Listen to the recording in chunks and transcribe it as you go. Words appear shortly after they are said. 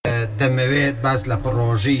دەمەوێت باس لە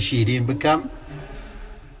پڕۆژەی شیرین بکەم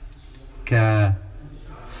کە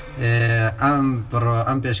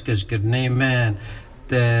ئەم پێشکەشکردنەی من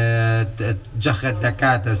جەخت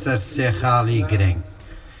دەکاتە سەر سێ خاڵی گرنگ.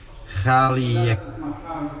 خاڵی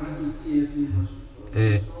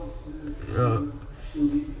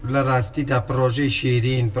لە ڕاستیدا پرۆژەی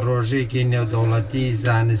شیرین پرۆژەیەکی نێودەوڵەتی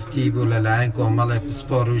زانستی بوو لەلایەن کۆمەڵی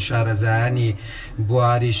پسپۆڕ و شارەزایانی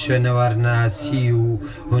بواری شوێنەوەرناسی و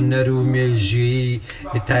هونەر و مێژویی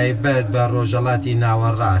تایبەت بە ڕۆژهەڵاتی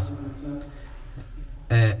ناوەڕاست.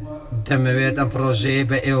 دەمەوێت ئەم پرۆژەیە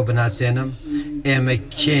بە ئێوە بناسێنم، ئێمە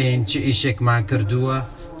کێین چ ئیشێکمان کردووە،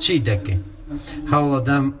 چی دەکەین.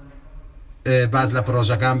 هەوڵەدەم باز لە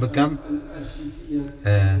پرۆژەکان بکەم.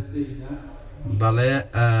 بەڵێ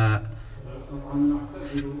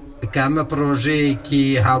کامە پرۆژەیەکی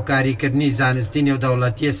هاوکاریکردنی زانستی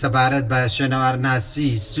نێودەوڵەتیە سەبارەت بە شوێنەوەرناسی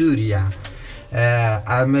سووریا.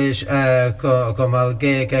 ئەمەش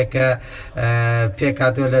کۆمەڵگەیەکە کە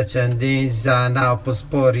پێکاتوە لە چەندین زانا و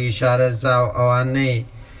پسپۆری شارەزا و ئەوانەی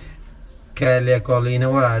کە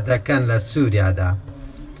لێکۆڵینەوە دەکەن لە سووریادا.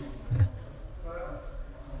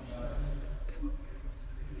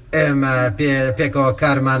 ئێمە پێکەوە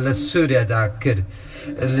کارمان لە سووریادا کرد.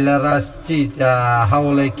 لە ڕاستیدا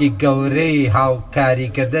هەوڵێکی گەورەی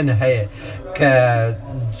هاوکاریکردن هەیە کە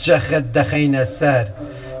جەخت دەخەینە سەر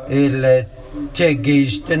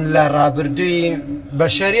تێگەیشتن لە ڕابردووی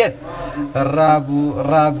بەشەریەت،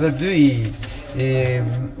 ڕابردووی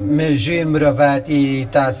مێژووی مرۆڤاتی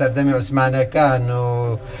تا سەردەمی عوسمانەکان و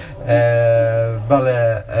بەڵێ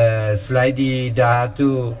سلایدی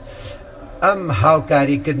داهاتوو. ئەم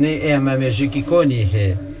هاوکاریکردنی ئێمە مێژوویەکی کۆنی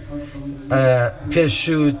هەیە.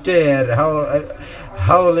 پێشووتر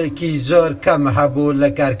هەوڵێکی زۆر کەم هەبوو لە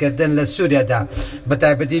کارکردن لە سووریادا،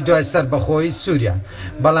 بەتایبەتی دوای سەربەخۆیی سووریا،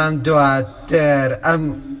 بەڵام دواتر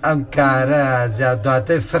ئەم کارە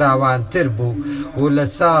زیادواتر فراوانتر بوو و لە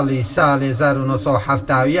ساڵی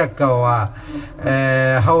 1970ەوە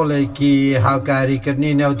هەوڵێکی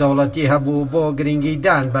هاوکاریکردنی نێودەوڵەتی هەبوو بۆ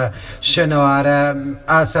گرنگیدان بە شوێنەوارە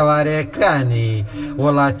ئاسەوارەکانی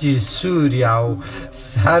وڵاتی سووریا و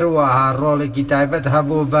هەروەها ڕۆڵێکی تایبەت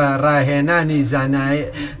هەبوو بە ڕاهێنانی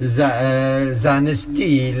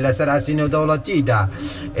زانستی لەسەر ئاسی نێودەوڵەتیدا.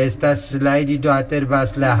 ئێستا سلایدی دواتر باس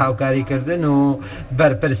لە هاوکاریکردن و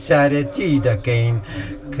بەرپرسیارەتی دەکەین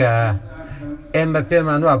کە ئێمە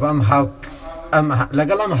پێمان وابە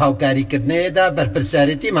لەگەڵ ئەم هاوکاریکردنەیەدا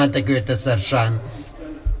بەرپرسیارەتیمان دەگوێتە سەرشان.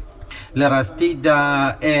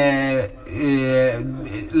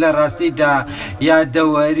 لە ڕاستیدا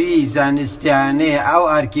یادەوەری زانستیانەیە ئەو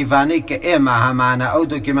ئارکیڤانەی کە ئێمە هەمانە، ئەو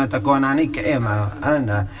دۆکیمەنتە کۆنانەی کە ئێمە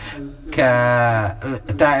کە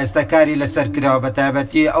تا ئێستا کاری لەسەر کراوە،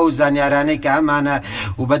 بەتایبەتی ئەو زانیارانەی کە ئەمانە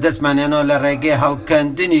و بەدەستمانێنەوە لە ڕێگەی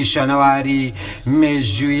هەڵکەندنی شوێنەواری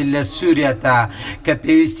مێژووی لە سووریا کە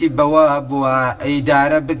پێویستی بەوە بووە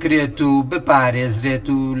ئیدارە بکرێت و بپارێزرێت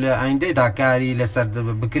و لە ئایندەیدا کاری لەسەر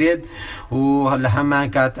بکرێت و لە هەمان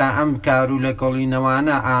کاتا ئەم کار و لە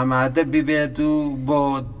کۆڵینەوانە ئامادە ببێت و بۆ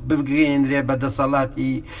بگەێنرێ بە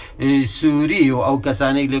دەسەڵاتی سووری و ئەو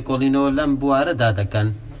کەسانێک لێ کۆڵینەوە لەم بوارەدا دەکەن.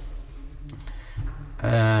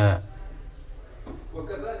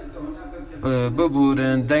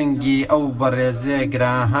 ببورن دەنگی ئەو بەڕێزێ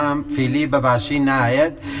گراهام فیلی بەباشی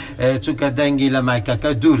نایەت، چونکە دەنگی لە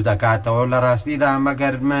مایکەکە دوور دەکاتەوە. لە ڕاستیدا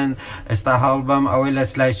مەگەر من ئێستا هەڵبەم ئەوەی لە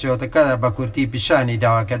سلای شێوەتەکە بە کورتی پیشانی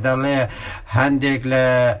داوە کە دەڵێ هەندێک لە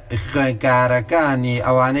خوێنکارەکانی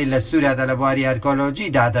ئەوانەی لە سووریادا لە بواری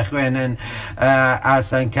ئەرکۆلۆجیدا دەخوێنن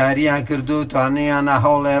ئاسانکاریان کردو و توانیانە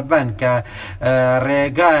هەوڵێ بن کە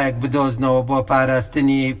ڕێگایەک بدۆزنەوە بۆ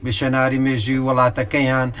پاراستنی شوێنەواری مێژووی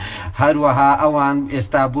وڵاتەکەیان. هەروەها ئەوان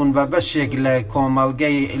ئێستا بوون بە بەشێک لە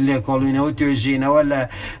کۆمەڵگەی لێکۆڵینەوە توێژینەوە لە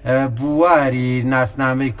بواری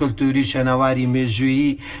ناسنامەی کولتوری شوێنەواری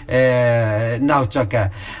مێژووی ناوچەکە.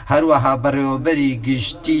 هەروەها بەڕێوەبەری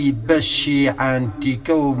گشتی بەشی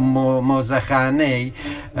ئانتیکە و مۆزەخانەی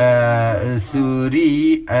سووری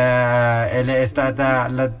لە ئێستادا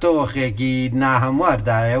لە دۆخێکی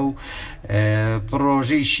ناهەمواردایە و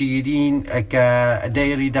پرۆژەی شیرین کە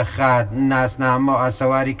دەیری دەخات ناسنامە و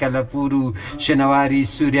ئاسەواری کەلەپور و شوێنەواری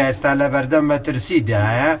سووریا ئێستا لە بەردەم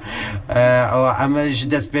مەترسیدایە. ئەمەش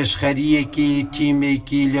دەست پێشخەریەکی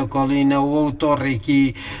تیمێکی لێکۆڵینەوە و تۆڕێکی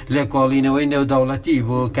لێکۆڵینەوەی نێودەوڵەتی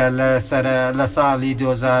بوو کە لە ساڵی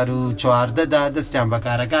 2014دا دەستیان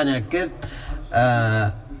بەکارەکانیان کرد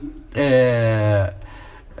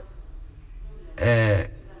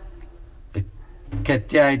کە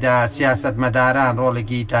تایدا سیاسەتمەداران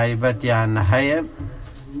ڕۆڵێکی تایبەتیان هەیە.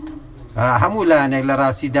 هەموو لایەنێک لە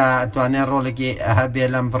ڕاستیدا ئەتوانێت ڕۆڵێکی هەبێ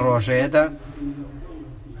لەم پرۆژەیەدا.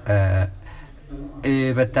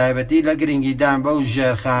 بە تایبەتی لە گرنگیدان بەو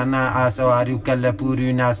ژێرخانە ئاسەواری و کەلەپوری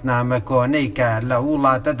و ناسنامە کۆنەی کە لە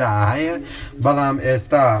وڵاتەدا هەیە بەڵام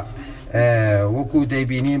ئێستا وەکو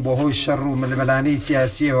دەیبینین بۆ هۆی شەڕ و ململانەی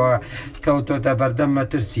سیاسیەوە کەوتۆتە بەردەم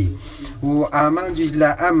مەترسی و ئامانجی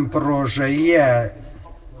لە ئەم پرۆژەیە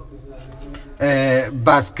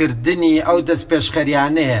باسکردنی ئەو دەست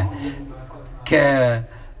پێشخەریانەیە کە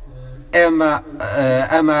ئێمە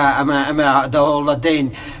دەوڵەتین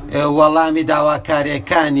وەڵامی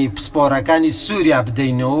داواکاریەکانی پسپۆرەکانی سووریا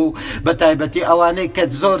بدەینەوە و بە تایبەتی ئەوانەی کە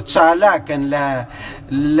زۆر چالاکن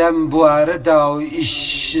لەم بوارەدا و ئیش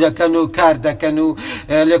دەکەن و کار دەکەن و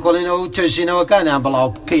لێکۆڵینەوە و توێژینەوەکانیان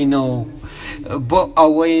بڵاو بکەینەوە بۆ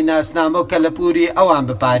ئەوەی ناسنامە و کەلەپوری ئەوان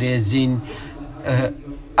بپارێزین.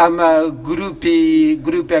 ئەمە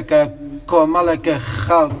گروپێکە کۆمەڵێکە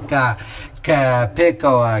خەڵکە کە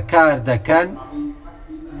پێکەوە کار دەکەن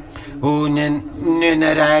و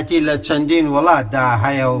نوێنەرایەتی لە چەندین وڵاتدا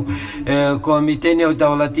هەیە و کۆمیتەی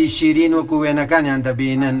نێودەوڵەتی شیرین وەکو وێنەکانیان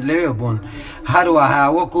دەبینن لەوێ بوون. هەروەها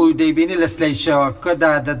وەکو دەیبینی لە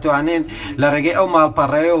سلەیشەوەکەدا دەتوانین لە ڕێگەی ئەو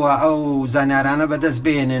ماڵپەڕەوەیەوە ئەو زانیارانە بەدەست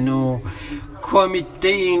بێنن و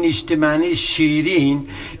کۆمیتەی نیشتیمانی شیرین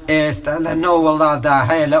ئێستا لە 9 وڵاتدا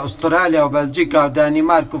هەیە لە ئوسترالیا و بەلجیکا و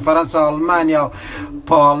دانیمارک و فەرەنسا و ئەڵمانیا و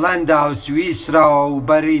پۆڵەندا و سویسرا و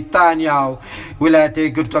بەریتانیا و ویلایەتە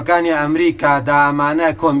یەکگرتووەکانی ئەمریکادا ئەمانە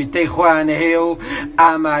کۆمیتەی خۆیان هەیە و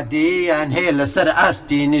ئامادەییان هەیە لەسەر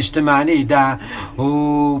ئاستی نیشتیمانیدا و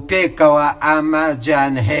پێکەوە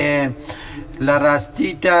ئاماجیان هەیە لە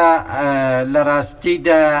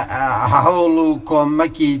ڕاستیدا هەوڵ و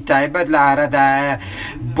کۆمەکی تایبەت لە ئارەدایە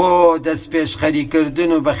بۆ دەست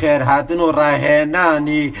پێشخەریکردن و بەخێرهاتن و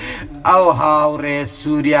ڕاهێنانی ئەو هاوڕێ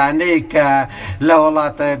سووریانەی کە لە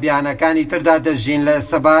وڵاتە بیانەکانی تردا دەژین لە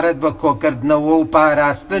سەبارەت بە کۆکردنەوە و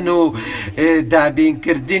پاراستن و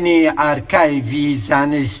دابینکردنی ئارکایڤی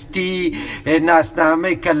زانستی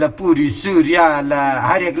ناسنامەی کەلەپوری سووریا لە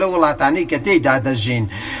هەرێک لە وڵاتانی کە تێیدا دەژین،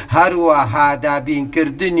 هەروەها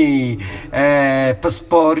دابینکردنی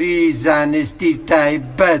پسپۆری زانستی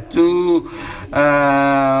تایبەت و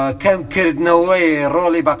کەمکردنەوەی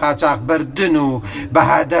ڕۆڵی بە قاچاغبردن و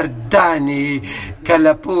بەهادەردانی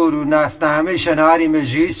کەلەپور و ناسنامەی شەنەواری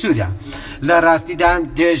مێژووی سووریا. لە ڕاستیدا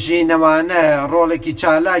دێژینەوانە ڕۆڵێکی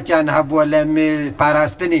چالاکیان هەبووە لە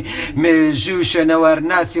پاراستنی مێژوو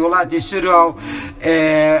شوێنەوەرناسی وڵاتی سووریا و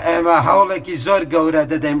ئێمە هەوڵێکی زۆر گەورە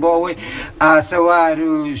دەدەین بۆ ئەوەی ئاسەوار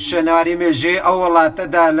و شوێنەواری مێژووی ئەو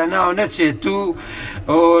وڵاتەدا لەناو نەچێت و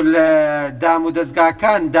لە دام و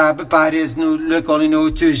دەستگاکاندا بپارێزن و لێکۆڵینەوە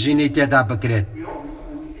توێژینەی تێدا بکرێت.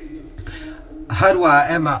 هەروە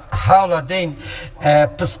ئێمە هەوڵە دەین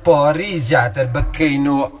پسپۆری زیاتر بکەین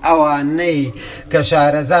و ئەوانەی کە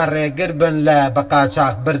شارەزا ڕێگر بن لە بە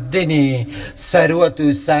قاچاغبردنی سەروەت و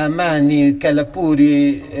سامانی کەلەپوری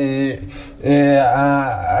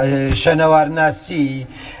شەنەوارناسی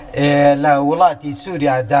لە وڵاتی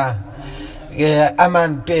سووریادا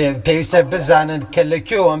ئەمان پێویستە بزانن کە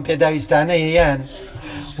لەکوێوە ئەم پێداویستانەیەیان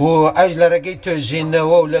و ئەوش لە ڕێگەی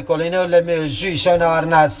توێژینەوە و لە کۆڵینەوە لە مێژووی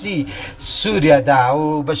شەنەوارناسی سووریادا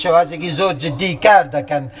و بە شێوازێکی زۆر جددی کار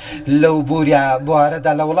دەکەن لەو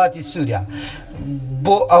بوارەدا لە وڵاتی سووریا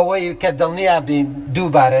بۆ ئەوەی کە دڵنیابین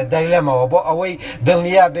دووبارە دەیلەمەوە بۆ ئەوەی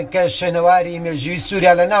دڵنیابن کە شوێنەواری مێژووی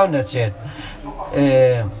سووریا لە ناو نەچێت.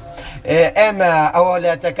 ئێمە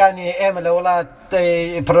ئەوەلاتەکانی ئێمە لە وڵات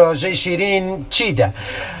پرۆژەی شیرین چیدە؟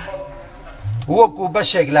 وەکو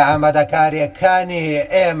بەشێک لە ئامادەکاریەکانی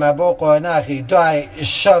ئێمە بۆ قۆناغی دوای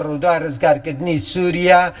شەڕ و دوای ڕزگارکردنی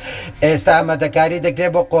سووریا ئێستا ئامادەکاری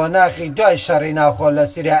دەکرێت بۆ قۆناغی دوای شەڕی ناوخۆ لە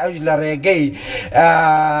سووریا ئەوش لە ڕێگەی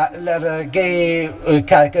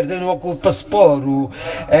کارکردن وەکو پسپۆر و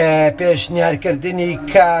پێشنیارکردنی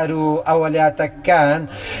کار و ئەوەلاتەکان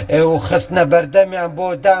و خستنە بەردەمیان بۆ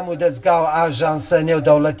دام و دەستگا و ئاژانسە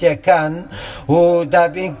نێودەوڵەتیەکان و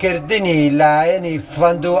دابینکردنی لایەنی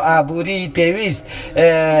فەند و ئابووری پێویست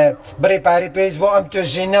بڕێپاری پێویست بۆ ئەم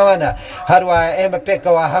توێژینەوەنە. هەروەها ئێمە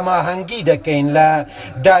پێکەوە هەماهەنگی دەکەین لە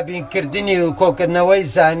دابینکردنی و کۆکردنەوەی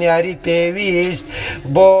زانیاری پێویست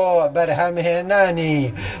بۆ بەرهەمهێنانی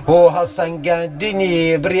و هەڵسەنگاندنی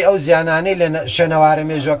بڕی ئەو زیانانەی لە شوێنەوارە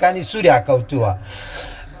مێژووەکانی سووریا کەوتووە،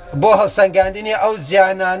 بۆ هەڵسەنگاندنی ئەو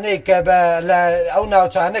زیانانەی کە ئەو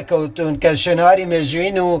ناوچانە کەوتون کە شوێنەواری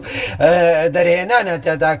مێژووین و دەرهێنانە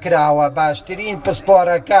تێدا کراوە. باشترین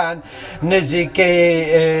پسپۆرەکان نزیکەی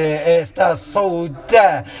ئێستا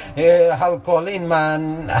 110 هەڵکۆڵینمان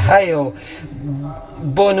هەیە و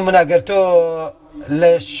بۆ نمونەگەر تۆ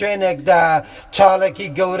لە شوێنێکدا چاڵێکی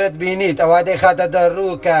گەورەت بینیت ئەوە دەیخاتە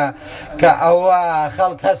دەڕوو کە ئەوە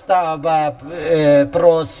خەڵک هەستاوە بە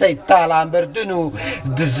پرۆسەی تاڵانبردن و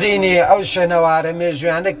دزینی ئەو شوێنەوارە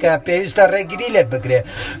مێژویانە کە پێویستە ڕێگیری لێ بگرێ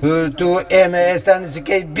تو ئێمە ئێستا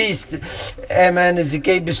نزیکەی 20 ئێمە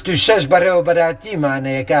نزیکەی 26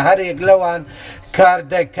 بەڕێوەبەراتیمانەیە کە هەرێک لەوان کار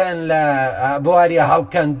دەکەن لە بواری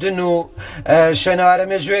هەڵکەندن و شوێنەوارە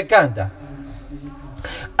مێژوویەکاندا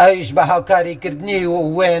ئەویش بە هاوکاریکردنی و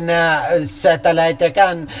وێنە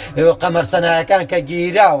سەتەلایتەکان قەمەرسەنایەکان کە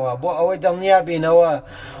گیراوە بۆ ئەوەی دڵنیابینەوە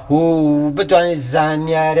و بتوانین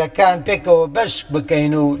زانیاریەکان پێکەوە بەش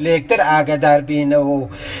بکەین و لە یەکتر ئاگادار بینەوە و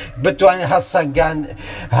بتوانین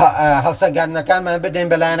هەڵسەنگاندنەکانمان بدەین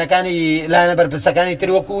بە لایەنە بەرپرسەکانی تر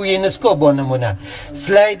وەکو یونسکۆ بۆ نمونە.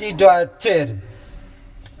 سلایدی دواتر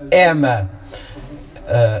ئێمە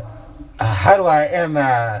هەروە ئێمە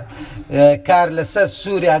کار لەسەر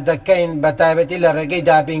سووریا دەکەین بە تایبەتی لە ڕێگەی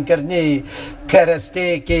دابینکردنی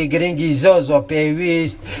کەرەستەیەکی گرنگی زۆ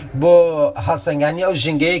پێویست بۆ هەڵسەنگانی ئەو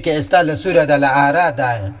ژینگەیە کە ئێستا لە سوورەدا لە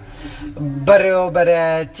ئارادایە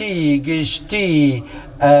بەڕێوەبەرەتی گشتی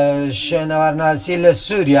شوێنەوارناسی لە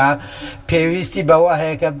سووریا پێویستی بەوە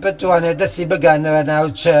هەیە کە بتوانێت دەستی بگانەوە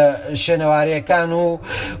ناوچە شوێنەواریەکان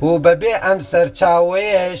و بەبێ ئەم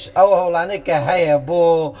سەرچاوەیەش ئەو هەوڵانەی کە هەیە بۆ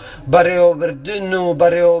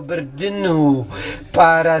بەڕێوەبردن و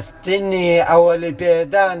پاراستنی ئەوەلی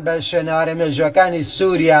پێدان بە شوێنەوارە مێژوەکانی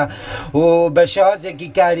سووریا و بە شێوازێکی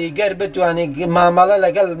کاریگەر بتوانێت مامەڵە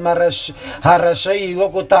لەگەڵ هەڕەشەی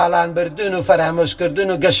وەکو تاڵانبردن و فەرامۆشکردن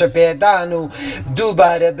و گەشەپێدان و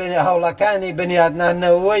دووبارە هەوڵەکانی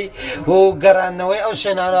بنیادنانەوەی و گەڕانەوەی ئەو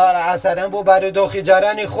شوێنەوارە ئاساریان بۆ بارودۆخی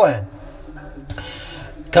جارانی خۆیان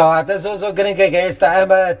کەواتە زۆ گرنگە کە ئێستا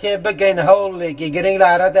ئەمە تێبگەین هەوڵێکی گرنگ لە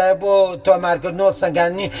ئارادای بۆ تۆمارکردنەوە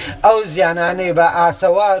سەنگاندنی ئەو زیانانەی بە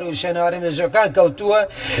ئاسەوار و شوێنەوارە مێژوەکان کەوتووە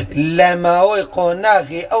لە ماوەی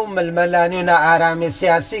قۆناغی ئەو ملمەلانی و نائارامی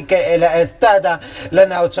سیاسی کە لە ئێستادا لە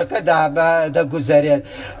ناوچەکەدا دەگوزارێت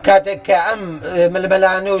کاتێک کە ئەم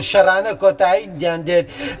ملمەلانی و شەڕانە کۆتاییان دێت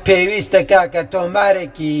پێویستە کە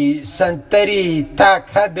تۆمارێکی سنتەری تاک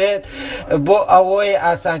هەبێت بۆ ئەوەی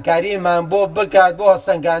ئاسانکاریمان بۆ بکات بۆ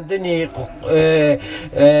سەنگاندنی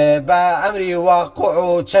بە ئەمری واقع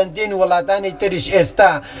و چەندین وڵاتانی تریش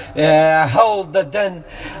ئێستا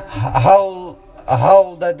هەوڵ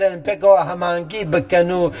دەدەن پێکەوە هەمانگی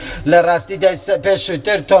بکەن و لە ڕاستیدا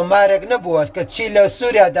پێشتر تۆمارێک نەبووە کە چی لە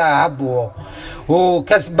سووریادا هەبووە و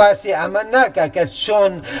کەس باسی ئەمە ناکە کە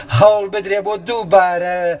چۆن هەوڵ بدرێ بۆ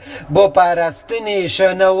دووبارە بۆ پاراستنی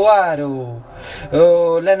شوێنەوار و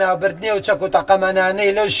لە ناوبردنی و چەک و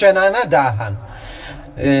تەقەمەنانەی لەو شوێنانەدا هەن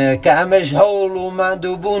کە ئەمەش هەوڵ و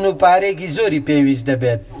ماندووبوون و پارێکی زۆری پێویست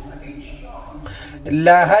دەبێت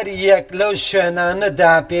لە هەر یەک لەو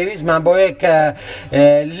شوێنانەدا پێویستمان بۆیە کە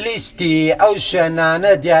لیستی ئەو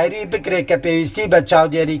شوێنانە دیاری بکرێت کە پێویستی بە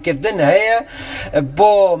چاودێریکردن هەیە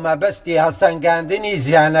بۆ مەبەستی هەڵسەنگاندنی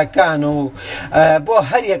زیانەکان و بۆ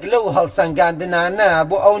هەریەک لەو هەڵسەنگاندنانە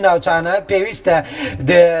بۆ ئەو ناوچانە پێویستە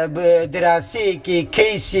دراسەیەکی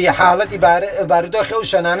کەیسی حاڵەتی بارودۆخی ئەو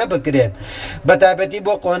شوێنانە بکرێت بەتایبەتی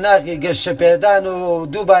بۆ قۆناغی گەشەپێدان و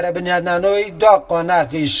دووبارە بنیادنانەوەی دوا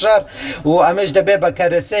قۆناغی شەڕ و ئەمەش دەبێت بە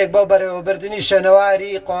کەرەسەیەک بۆ بەڕێوەبردننی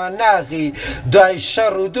شوێنەواری قۆناغی دوای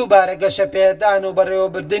شەڕ و دووبارە گەشەپێدان و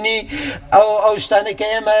بەڕێوەبردننی ئەو شتانەی کە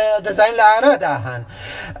ئێمە دەزانین لە ئارادا هەن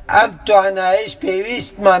ئەم توانایش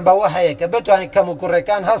پێویستمان بەوە هەیە کە بتوانین کەم و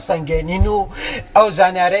کوڕەکان هەڵسەنگێنین و ئەو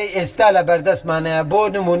زانیارەی ئێستا لە بەردەستمانەیە بۆ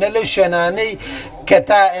نمونە لەو شوێنانەی کە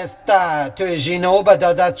تا ئێستا توێژینەوە بە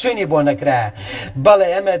داداچوونی بۆ نەکرایە بەڵێ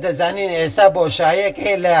ئێمە دەزانین ئێستا بۆشایەک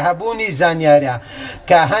هەیە لە هەبوونی زانیاریە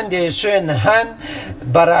کە هەندێک شوێن هەن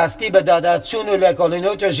بەڕاستی بە داداچوون و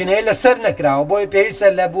لێکۆڵینەوە توێژینەوەی لەسەر نەکراوە بۆی پێویستە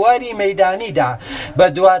لە بواری مەیدانیدا بە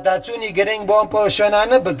دواداچوونی گرنگ بۆ ئەم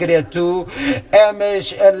پۆشێنانە بکرێت و ئێمەش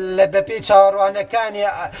لە بەپێی چاوەڕوانەکانی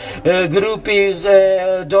گروپی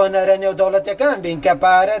دۆنەرە نێودەوڵەتەکان بین کە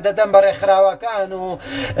پارە دەدەن بە ڕێکخراوەکان و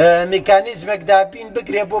میکانیزمێک دابین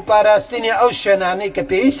بگرێت بۆ پاراستنی ئەو شوێنانەی کە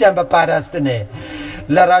پێویستیان بە پاراستنێ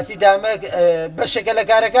لە ڕاستیدا ئەمە بەشێکە لە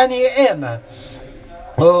کارەکانی ئێمە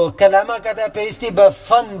کەلامەکەدا پێویستی بە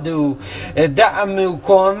فەند و دەعم و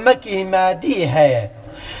کۆمەکی مادی هەیە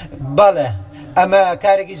بەڵێ ئەمە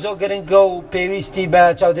کارێکی زۆر گرنگە و پێویستی بە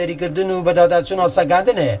چاودێریکردن و بەداداچوون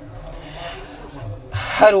هەڵسەنگاندن هەیە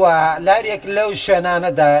هەروە لارێک لەو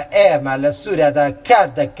شوێنانەدا ئێمە لە سووریادا کار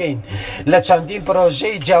دەکەین لە چەندین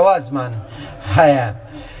پرۆژەی جیاوازمان هەیە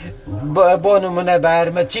بۆ نمونە بە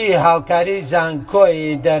یارمەتی هاوکاری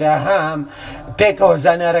زانکۆی دەرەهام پێکەوە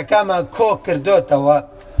زانیارەکانمان کۆ کردوتەوە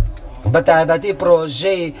بەتایبەتی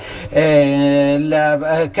پرۆژەی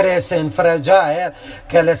کرێسن فرەجایە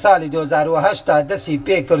کە لە ساڵی 2010 دەستی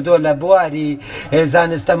پێ کردو لە بواری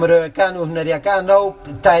زانستە مرۆیەکان و هونەریەکانە و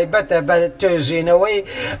تایبەتە بە توێژینەوەی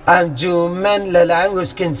ئەنجومەن لەلایەن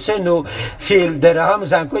ویسکنسن و فیل دەرەهام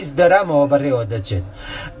زانکۆی دەرامەوە بەڕێوە دەچێت.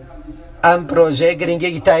 ئەم پرۆژەیە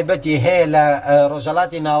گرنگێکی تایبەتی هەیە لە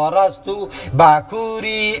ڕۆژهەڵاتی ناوەڕاست و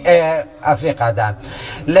باکووری ئەفریقادا.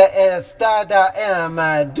 لە ئێستادا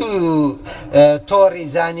ئێمە دوو تۆڕی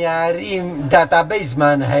زانیاری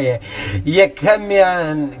داتابەیزمان هەیە،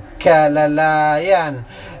 یەکەمیان کە لەلایەن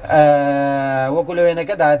وەکو لە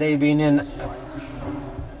وێنەکەدا دەیبینن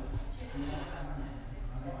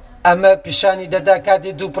ئەمە پیشانی دەدا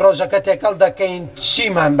کاتی دوو پرۆژەکە تێکەڵ دەکەین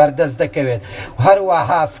چیمان بەردەست دەکەوێت،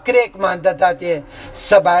 هەروەها فکرێکمان دەداتێ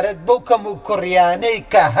سەبارەت بەو کەم و کوڕیانەی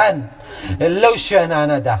کە هەن لەو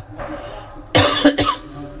شوێنانەدا.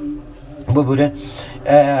 ببورن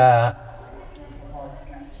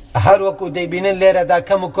هەروەکو دەیبینن لێرەدا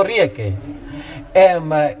کەم و کوڕیەکەی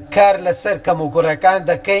ئێمە کار لەسەر کەم و کوڕەکان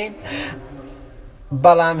دەکەین،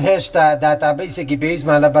 بەڵام هێشتا داتابەیسێکی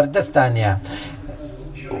پێویستمان لە بەردەستانە.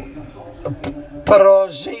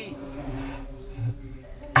 پرۆژەی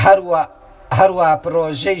هەروە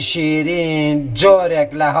پرۆژەی شیرین جۆرێک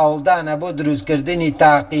لە هەوڵدانە بۆ دروستکردنی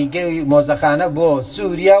تاقیگەی مۆزەخانە بۆ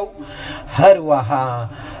سووریا و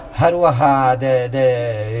هەروەها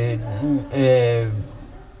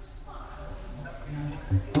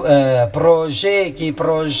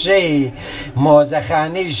پرۆژەی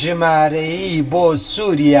مۆزەخانەی ژمارەیی بۆ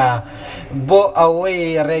سووریا بۆ ئەوەی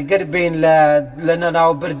ڕێگر بین لە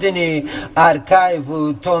نەناوبردنی ئارکایڤ و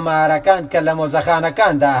تۆمارەکان کە لە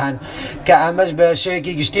مۆزەخانەکاندا هەن، کە ئەمەش بە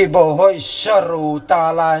شێوەیەکی گشتی بەهۆی شەڕ و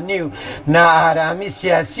تاڵانی و نائارامی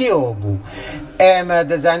سیاسیەوە بوو. ئێمە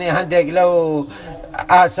دەزانین هەندێک لەو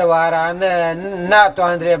ئاسەوارانە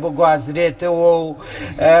ناتوانرێ بگوازرێتەوە و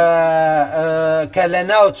کە لە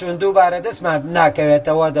ناو چون دووبارە دەستمان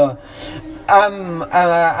ناکەوێتەوەەوە.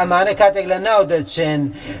 ئەمانە کاتێک لە ناو دەچێن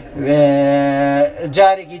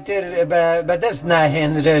جارێکی تر بەدەست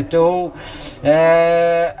ناهێنرێتەوە و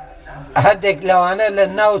هەندێک لەوانە لە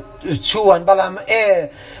ناو چووەن،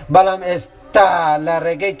 بەڵام ئێستا لە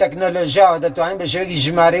ڕێگەی تەکنۆلۆژیاوە دەتوانین بە شێوەیەکی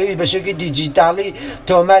ژمارەیی بە شێوەیەکی دیجیتاڵی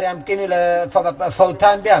تۆماریان بکەین و لە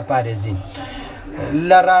فەوتان بیاپارێزین.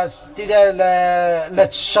 لە ڕاستیدا لە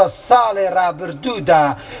 6 ساڵی ڕابردوودا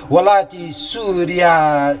وڵاتی سووریا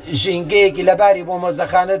ژینگەیەکی لەباری بۆ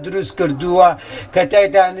مۆزەخانە دروست کردووە کە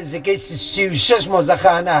تایدا نزیکەی 36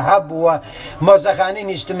 مۆزەخانە هەبووە. مۆزەخانەی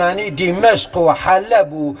نیشتمانی دیمەشق و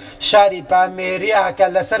حەلەب و شاری پامێریا کە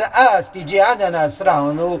لەسەر ئاستی جیهانە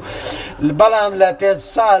ناسراون و بەڵام لە 5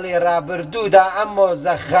 ساڵی ڕابردوودا ئەم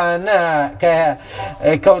مۆزەخانە کە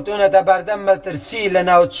کەوتونەتە بەردەم مەترسی لە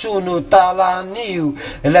ناوچوون و تاڵانی و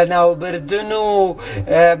لە ناوبردن و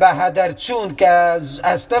بە هەدەرچوون کە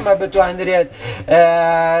ئەستەمە بتوانرێت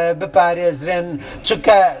بپارێزرێن،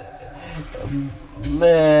 چونکە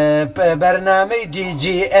بەرنامەی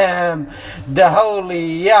DGM هەوڵی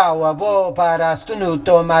یاوە بۆ پاراستن و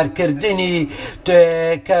تۆمارکردنی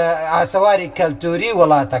ئاسەواری کەلتوری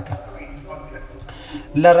وڵاتەکە.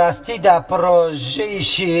 لە ڕاستیدا پرۆژەی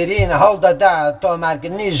شیرین هەڵدەدا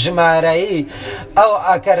تۆمارکردنی ژمارەیی ئەو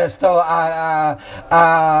ئاکەرەستەوە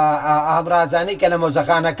ئامرازانی کە لە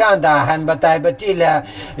مۆزەخانەکاندا هەن، بە تایبەتی لە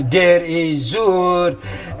دێری زور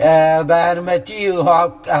بە یارمەتی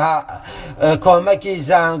کۆمەکی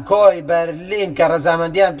زانکۆی بەرلین کە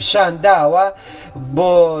ڕەزامەندیان پیشان داوە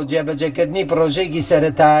بۆ جێبەجێکردنی پرۆژەیەکی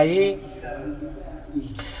سەرەتایی.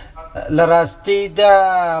 لە ڕاستیدا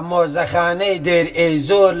مۆزەخانەی دێر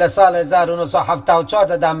ئەیزۆر لە ساڵ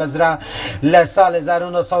 1974 دامەزرا، لە ساڵ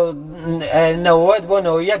 1990 بۆ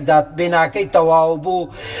 91دا بیناکەی تەواو بوو،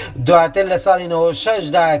 دواتر لە ساڵی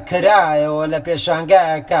 96دا کرایەوە لە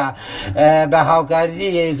پێشانگایەکە بە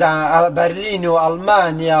هاوکاری بەرلین و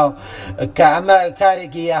ئەڵمانیا کە ئەمە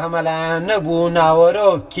کارێکی هەمەلایەن نەبوو.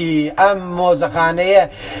 ناوەرۆکی ئەم مۆزەخانەیە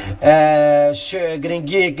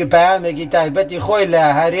گرنگیەکی پەیامێکی تایبەتی خۆی لە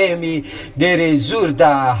هەرێمی دێرەی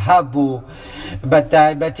زووردا هەبوو، بە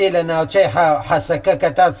تایبەتی لە ناوچەی حەسەکە کە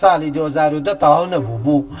تا ساڵی 2010 تەواو نەبوو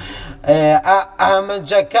بوو.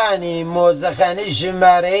 ئامنجەکانی مۆزەخانەی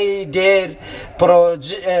ژمارەی دێر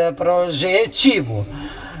پرۆژەیە چی بوو؟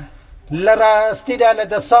 لە ڕاستیدا لە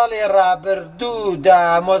 10 ساڵی ڕابردوودا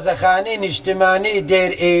مۆزەخانەی نیشتمانی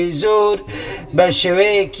دێر ئەیزۆر بە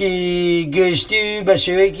شێوەیەکی گشتی و بە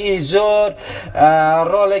شێوەیەکی زۆر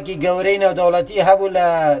ڕۆڵێکی گەورەی نێودەوڵەتی هەبوو لە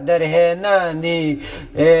دەرهێنانی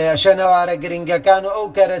شوێنەوارە گرنگەکان و ئەو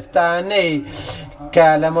کەرستانەی کە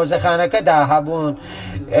لە مۆزەخانەکەدا هەبوون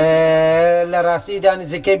لە ڕاستیدا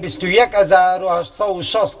نزیکەی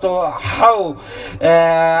 21,867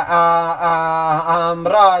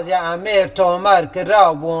 ئامراز یا ئامێر تۆمار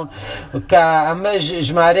کراو بوون کە ئەمە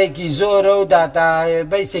ژمارەیەکی زۆرە و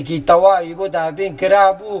داتابەیسێکی تەواوی بۆ دابین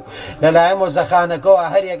کرابوو لەلایەن مۆزەخانەکەەوە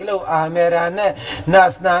هەرێک لەو ئامێرانە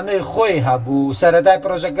ناسنامەی خۆی هەبوو. سەرەتای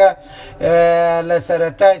پرۆژەکە لە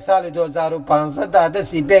سەرەتای ساڵی 2015دا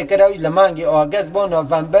دەستی پێکراوی لە مانگی ئۆگەست بۆ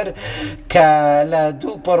نۆڤەمبەر کە لە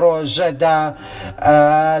دوو پرۆژەدا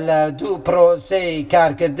لە دوو پرۆسەی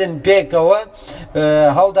کارکردن پێکەوە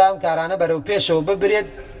هەڵدا ئەم کارانە بەرەو پێشەوە ببرێت.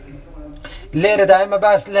 لێرەدا ئێمە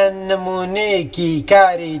باس لە نمونەیەکی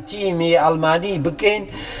کاری تیمی ئەڵمانی بکەین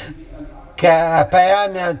کە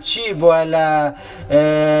پەیامیان چی بووە لە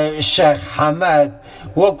شێخ حەمەد.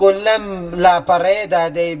 وەکو لەم لاپەڕەیەدا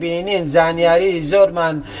دەیبینین زانیاری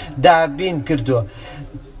زۆرمان دابین کردووە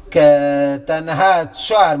کە تەنها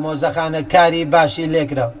 4 مۆزەخانە کاری باشی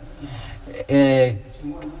لێکرا.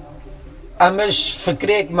 ئەمەش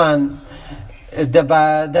فکرێکمان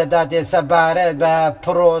دەداتێ سەبارەت بە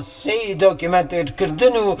پرۆسەی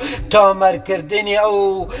دۆکیمەنتێرکردن و تۆمەرکردنی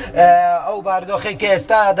ئەو باردۆخی کە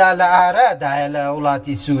ئێستادا لە ئارادایە لە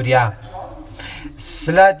وڵاتی سووریا.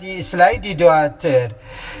 سلایدی دواتر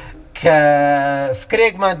کە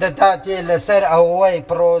فکرێکمان دەداتێ لەسەر ئەوەی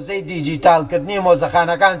پرۆزەی دیجیتالکردنی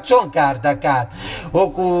مۆزەخانەکان چۆن کار دەکات.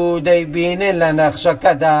 وەکو دەیبینن لە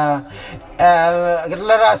نەخشەکەدا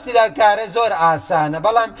لە ڕاستیدا کارە زۆر ئاسانە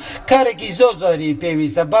بەڵام کارێکی زۆری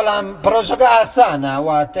پێویستە بەڵام پرۆژەکە ئاسانە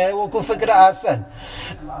واتە وەکو فکرە ئاسان.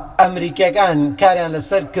 ئەمریکەکان کاریان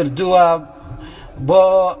لەسەر کردووە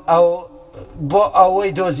بۆ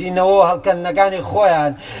ئەوەی دۆزینەوە هەڵکردنەکانی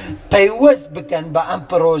خۆیان پەیوەست بکەن بە ئەم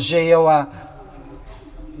پرۆژەیەوە.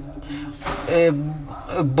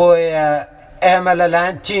 بۆیە ئێمە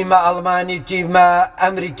لەلایەن تیمە ئەڵمانی تیمە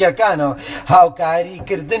ئەمریکەکانەوە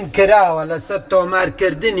هاوکاریکردن کراوە لەسەر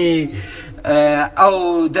تۆمارکردنی ئەو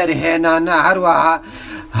دەرهێنانە هەروەها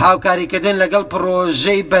هاوکاریکردن لەگەڵ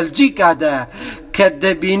پرۆژەی بەلجیکادا کە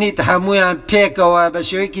دەبینیت هەمویان پێکەوە بە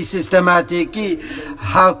شێوەیەکی سیستەماتیکی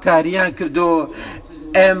هاوکاریان کردو.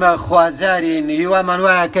 ئێمە خوازارین هیوامان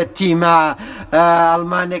وایە کە تیمە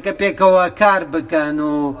ئەڵمانیەکە پێکەوە کار بکەن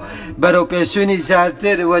و بەرەو پێشوونی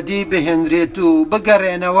زیاتر وەدی بهێنرێت و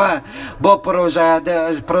بگەڕێنەوە بۆ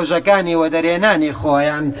پرۆژەکانی وەدەرێنانی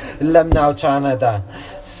خۆیان لەم ناوچانەدا.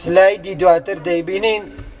 سلایدی دواتر دەیبینین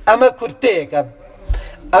ئەمە کورتەیەکە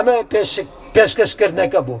ئەمە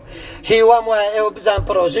پێشکەشکردنەکە بوو. هیوام وایە ئێوە بزان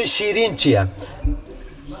پرۆژەی شیرین چییە.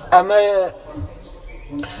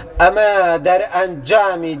 ئەمە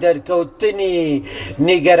دەرئەنجامی دەرکەوتنی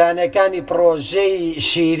نیگەرانەکانی پرۆژەی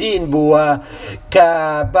شیرین بووە کە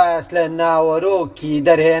باس لە ناوەڕۆکی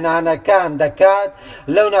دەرهێنانەکان دەکات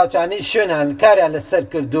لەو ناوچانەی شوێنان کاریان لەسەر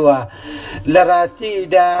کردووە. لە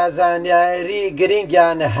ڕاستیدا زانیاری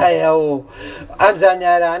گرنگیان هەیە و ئەم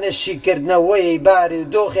زانیارانە شیکردنەوەی باری و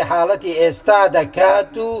دۆخی حاڵەتی ئێستا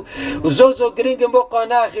دەکات و زۆر گرنگم بۆ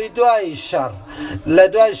قۆناغی دوای شەڕ. لە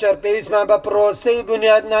دوای شەڕ پێویستمان بە پرۆسەی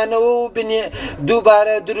بنیادنانەوە و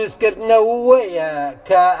دووبارە دروستکردنەوەیە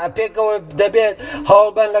کە پێکەوە دەبێت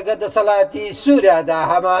هەوڵبەن لەگەڵ دەسەڵاتی سووریادا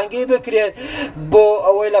هەماهەنگی بکرێت بۆ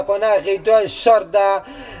ئەوەی لە قۆناغی دوای شەڕدا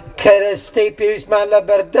کەرەستەی پێویستمان لە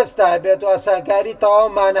بەردەستا هەبێت و ئاسانکاری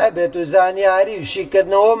تەواومان هەبێت و زانیاری و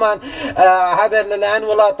شیکردنەوەمان هەبێت لەلایەن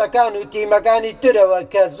وڵاتەکان و تیمەکانی ترەوە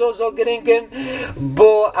کە زۆر گرنگن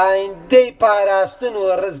بۆ ئایندەی پاراستن و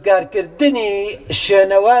ڕزگارکردنی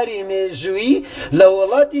شوێنەواری مێژووی لە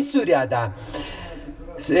وڵاتی سووریادا.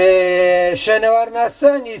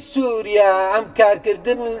 شوێنەوارناسانی سووریا ئەم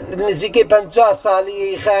کارکردن نزیکەی 50 ساڵی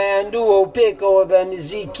خایاندووە و پێکەوە بە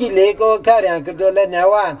نزیکی لێکەوە کاریان کردووە لە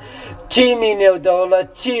نێوان تیمی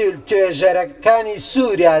نێودەوڵەتی و توێژەرەکانی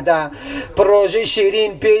سووریادا. پرۆژەی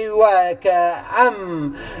شیرین پێی وایە کە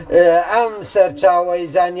ئەم سەرچاوەی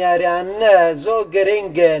زانیاریانە زۆر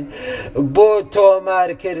گرنگن بۆ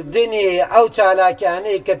تۆمارکردنی ئەو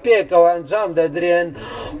چالاکیانەی کە پێکەوە ئەنجام دەدرێن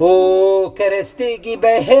و کەرەستێکی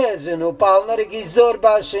بەهێزن و پاڵنەرێکی زۆر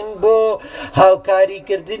باشن بۆ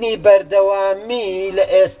هاوکاریکردنی بەردەوامی لە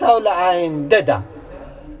ئێستا و لە ئایندەدا.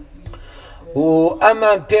 و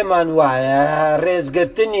ئەمان پێمان وایە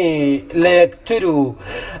ڕێزگرتنی لە یەکتر و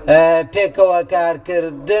پێکەوە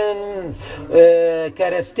کارکردن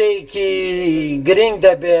کەرەستەیەکی گرنگ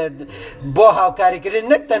دەبێت بۆ هاوکاریکردن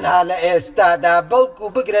نەک تەنها لە ئێستادا بەڵکو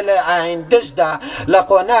بگرە لە ئایندەشدا لە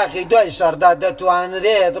قۆناغی دوای شەڕدا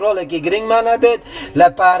دەتوانرێت ڕۆڵێکی گرنگمانە بێت لە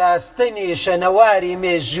پاراستنی شەنەواری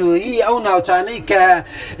مێژوویی ئەو ناوچانەی کە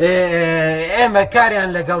ئێمە کاریان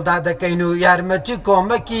لەگەڵدا دەکەین و یارمەتی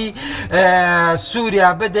کۆمەکی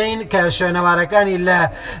سووریا بدەین کە شوێنەوارەکانی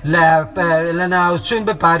لە ناوچوون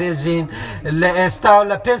بپارێزین لە ئێستا و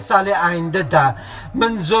لە 5 ساڵی ئایندەدا.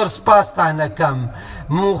 من زۆر سپاستان دەکەم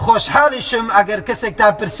و خۆشحاڵیشم ئەگەر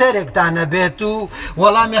کەسێکتان پرسیارێکتان هەبێت و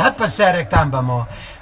وەڵامی هەر پرسیارێکتان بەمەوە.